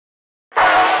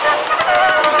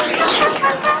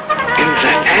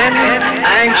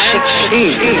and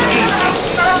succeed.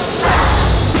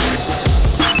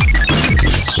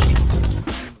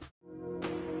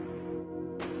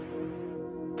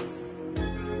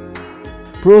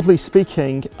 Broadly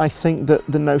speaking, I think that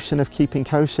the notion of keeping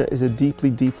kosher is a deeply,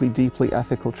 deeply, deeply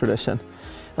ethical tradition.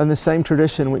 And the same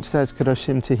tradition which says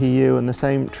Kadoshim Tihiyu, and the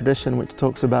same tradition which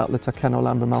talks about L'taken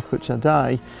Olam b'malchut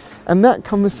Shaddai. And that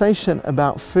conversation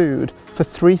about food, for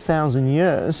 3,000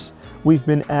 years, we've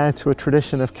been heir to a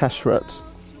tradition of Kashrut.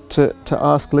 To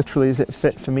ask literally, is it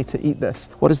fit for me to eat this?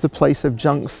 What is the place of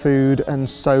junk food and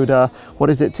soda? What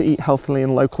is it to eat healthily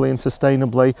and locally and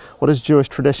sustainably? What does Jewish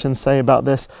tradition say about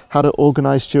this? How do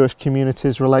organized Jewish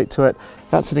communities relate to it?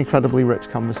 That's an incredibly rich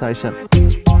conversation.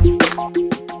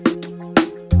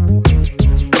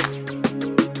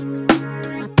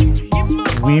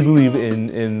 We believe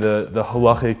in the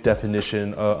halachic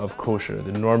definition of kosher,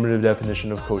 the normative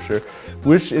definition of kosher,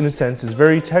 which in a sense is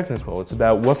very technical. It's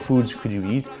about what foods could you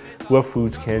eat, what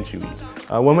foods can't you eat.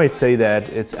 One might say that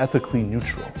it's ethically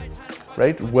neutral,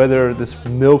 right? Whether this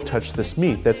milk touched this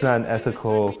meat, that's not an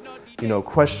ethical,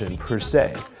 question per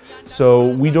se. So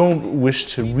we don't wish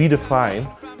to redefine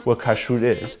what kashrut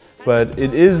is, but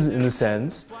it is in the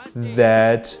sense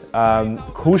that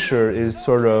kosher is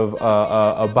sort of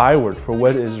a byword for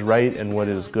what is right and what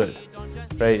is good,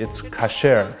 right? It's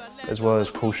kasher as well as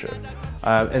kosher.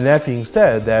 And that being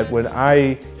said, that when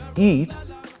I eat,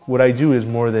 what I do is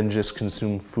more than just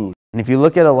consume food. And if you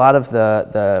look at a lot of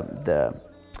the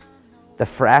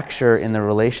fracture in the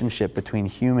relationship between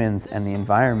humans and the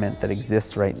environment that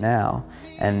exists right now,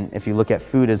 and if you look at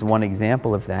food as one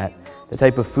example of that, the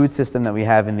type of food system that we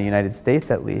have in the United States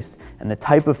at least, and the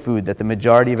type of food that the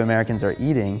majority of Americans are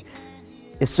eating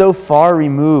is so far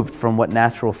removed from what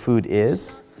natural food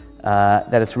is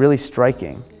that it's really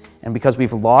striking. And because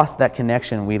we've lost that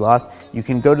connection, you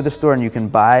can go to the store and you can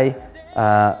buy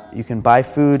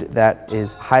food that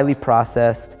is highly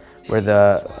processed, where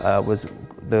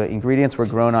the ingredients were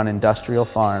grown on industrial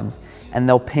farms, and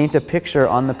they'll paint a picture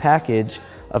on the package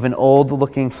of an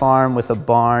old-looking farm with a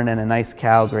barn and a nice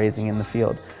cow grazing in the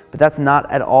field. But that's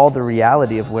not at all the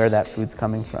reality of where that food's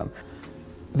coming from.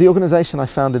 The organization I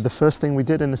founded, the first thing we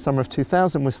did in the summer of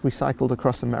 2000 was we cycled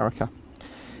across America.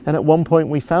 And at one point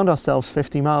we found ourselves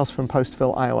 50 miles from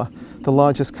Postville, Iowa, the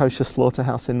largest kosher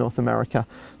slaughterhouse in North America.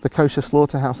 The kosher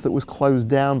slaughterhouse that was closed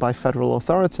down by federal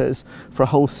authorities for a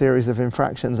whole series of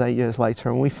infractions 8 years later.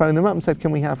 And we phoned them up and said,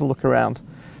 can we have a look around?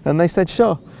 And they said,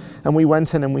 sure. And we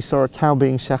went in and we saw a cow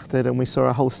being shechted, and we saw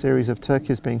a whole series of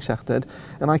turkeys being shechted.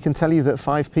 And I can tell you that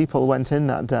 5 people went in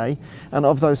that day, and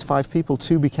of those 5 people,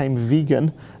 2 became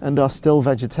vegan and are still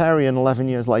vegetarian 11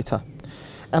 years later.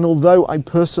 And although I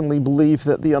personally believe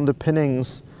that the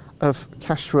underpinnings of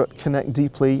Kashrut connect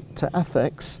deeply to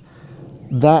ethics,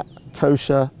 that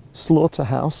kosher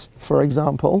slaughterhouse, for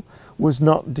example, was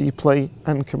not deeply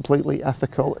and completely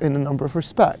ethical in a number of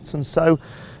respects. And so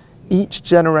each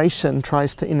generation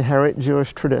tries to inherit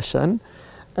Jewish tradition.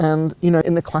 And,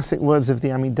 in the classic words of the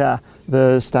Amidah,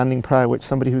 the standing prayer, which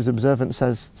somebody who's observant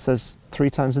says 3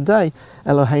 times a day,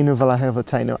 Eloheinu v'Elohe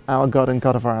Avotenu, our God and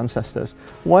God of our ancestors.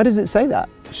 Why does it say that?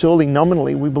 Surely,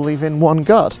 nominally, we believe in one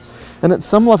God. And at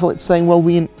some level, it's saying, well,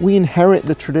 we inherit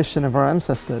the tradition of our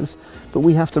ancestors, but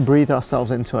we have to breathe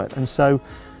ourselves into it. And so,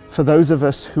 for those of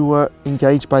us who are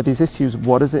engaged by these issues,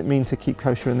 what does it mean to keep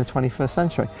kosher in the 21st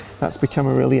century? That's become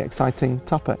a really exciting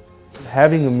topic.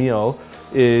 Having a meal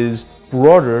is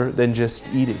broader than just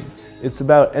eating. It's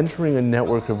about entering a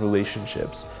network of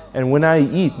relationships. And when I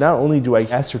eat, not only do I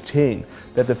ascertain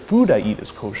that the food I eat is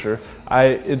kosher,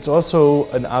 it's also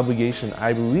an obligation,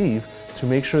 I believe, to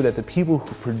make sure that the people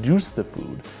who produce the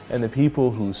food and the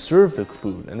people who serve the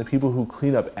food and the people who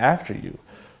clean up after you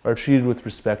are treated with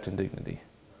respect and dignity.